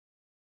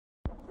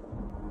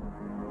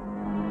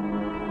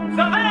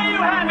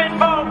have it,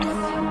 folks.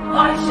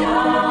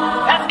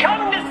 Has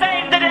come to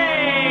save the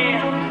day.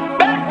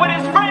 Back with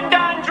his friend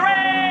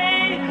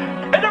Andre.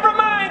 And to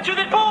remind you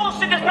that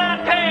bullshit does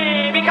not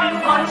pay. Because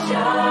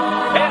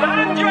and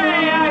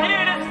Andre are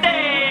here to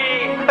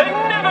stay. And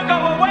never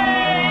go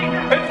away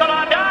until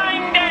our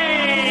dying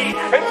day.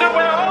 Until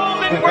we're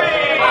old and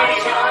gray.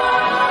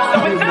 So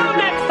until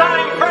next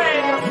time,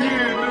 friends.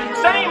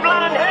 Same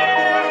blonde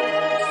hair.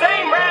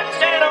 Same rap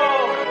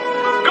channel.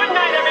 Good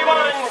night,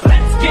 everyone.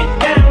 Let's get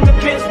down to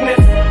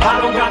business.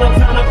 I don't got no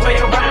time to play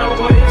around.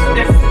 What is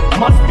this?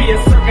 Must be a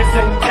circus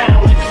in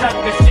town. You shut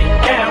the shit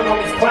down on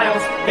these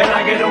clowns. Can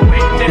I get a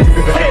witness?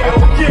 Hell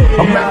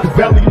yeah. I'm at the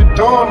belly of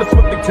dawn. That's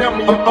what they tell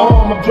me I'm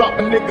on. I'm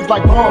dropping niggas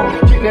like bombs.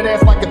 Getting that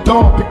ass like a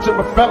dog. Picture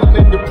a felon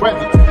in your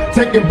presence.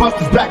 Taking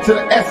busters back to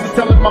the essence.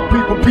 Telling my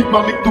people, peep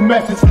my lethal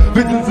message.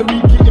 Visions of me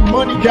getting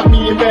money got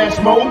me in mash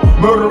mode.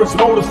 Murderous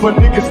motives for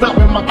niggas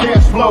stopping my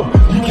cash flow.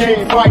 You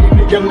can't fight it,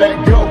 nigga,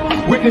 let go.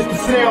 Witness the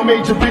sound,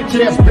 made your bitch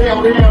ass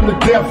bail down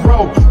to death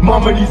row.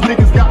 Mama, these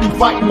niggas got me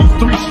fighting these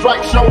 3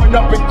 strikes, showing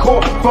up in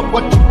court. Fuck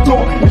what you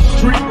thought, it's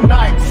street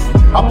nights.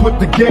 I put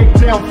the game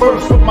down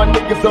first, put my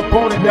niggas up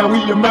on it. Now we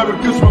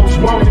America's most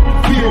wanted.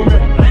 Feel me?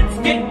 Let's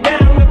get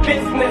down to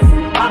business.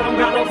 I don't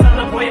got no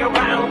time to play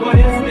around. What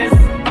is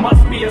this?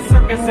 Must be a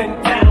circus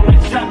in town.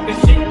 And shut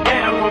the shit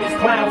down on these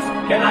clowns.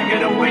 Can I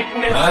get a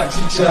witness? I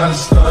teach you how to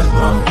start,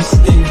 mom. We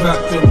stay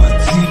rocked up, my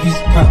TVs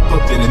pop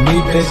up in the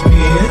Maybach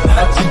being.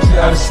 I teach you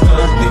how to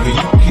start, nigga.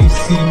 You can't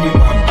see me,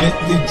 my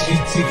Bentley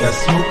GT got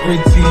smoke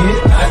right here.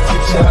 I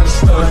teach you how to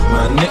start,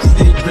 my next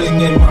day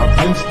blingin', my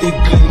rims they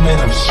gleamin',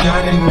 I'm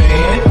shining,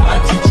 man. I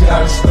teach you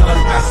how to start,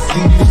 I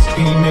see you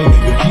scheming,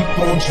 nigga. Keep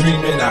on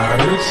dreaming, I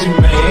heard you,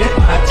 man.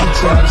 I teach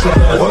you how to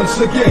start. Once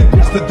again,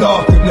 it's the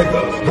darker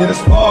nigga, yeah, the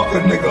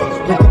sparker nigga,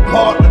 with the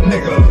partner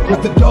nigga,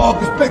 with the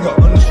dog is bigger,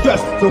 under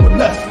stress, doing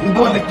less. We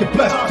wanna get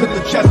blessed to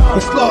the chest,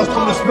 with scars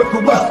from the Smith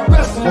and West.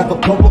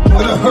 Overcome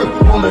with a hurt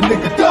on a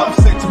nigga dumb,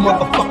 say to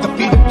motherfucker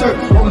feed the dirt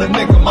on a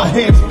nigga. My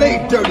hands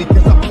stay dirty,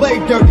 cause I play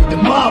dirty the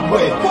my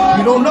way.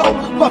 You don't know,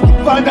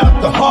 fucking find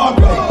out the hard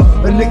way.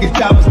 A nigga's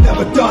job is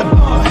never done.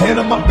 I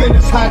handle my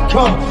business how it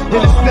come,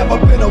 and it's never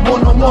been a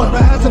one-on-one.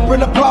 There hasn't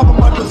been a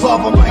problem, I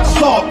dissolve them like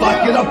salt.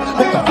 Lock it up,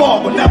 like the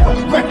fall whenever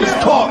wreck this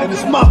car, and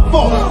it's my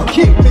fault. I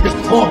keep niggas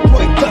on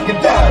point,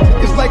 ducking down.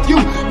 Niggas like you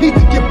need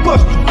to get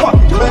bust, you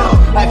fucking clown.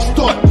 I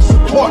extort to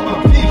support my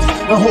peace,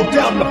 and hold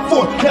down the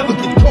fort, never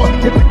get caught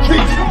in the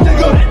creeps,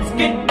 nigga. Let's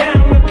get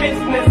down to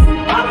business.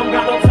 I don't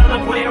got no time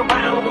to play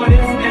around. What is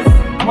this?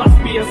 Must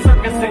be a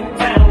circus in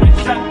town. And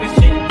shut the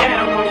shit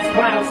down on these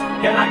clowns.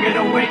 Can I get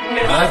a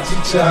witness? I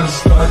teach you how to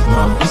start,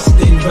 mom. We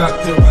stay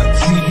rocked up, my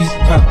TVs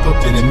pop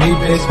up in the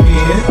Maybach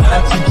being. I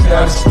teach you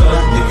how to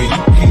start, nigga.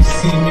 You can't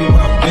see me,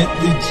 my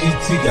Bentley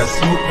GT got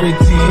smoke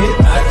right here.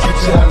 I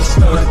teach you how to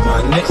start, my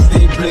next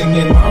day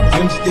blingin', my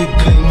rims they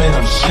gleamin',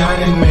 I'm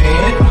shining,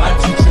 man. I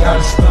teach you how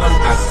to start,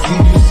 I see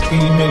you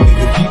scheming,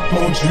 nigga. Keep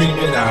on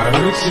dreaming, I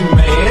heard you,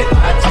 man.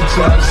 I teach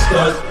you how to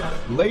start.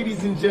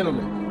 Ladies and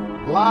gentlemen,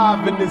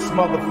 live in this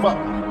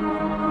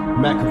motherfucker,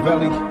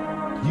 Machiavelli,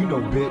 you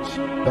know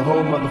bitch, the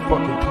whole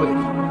motherfucking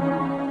clique.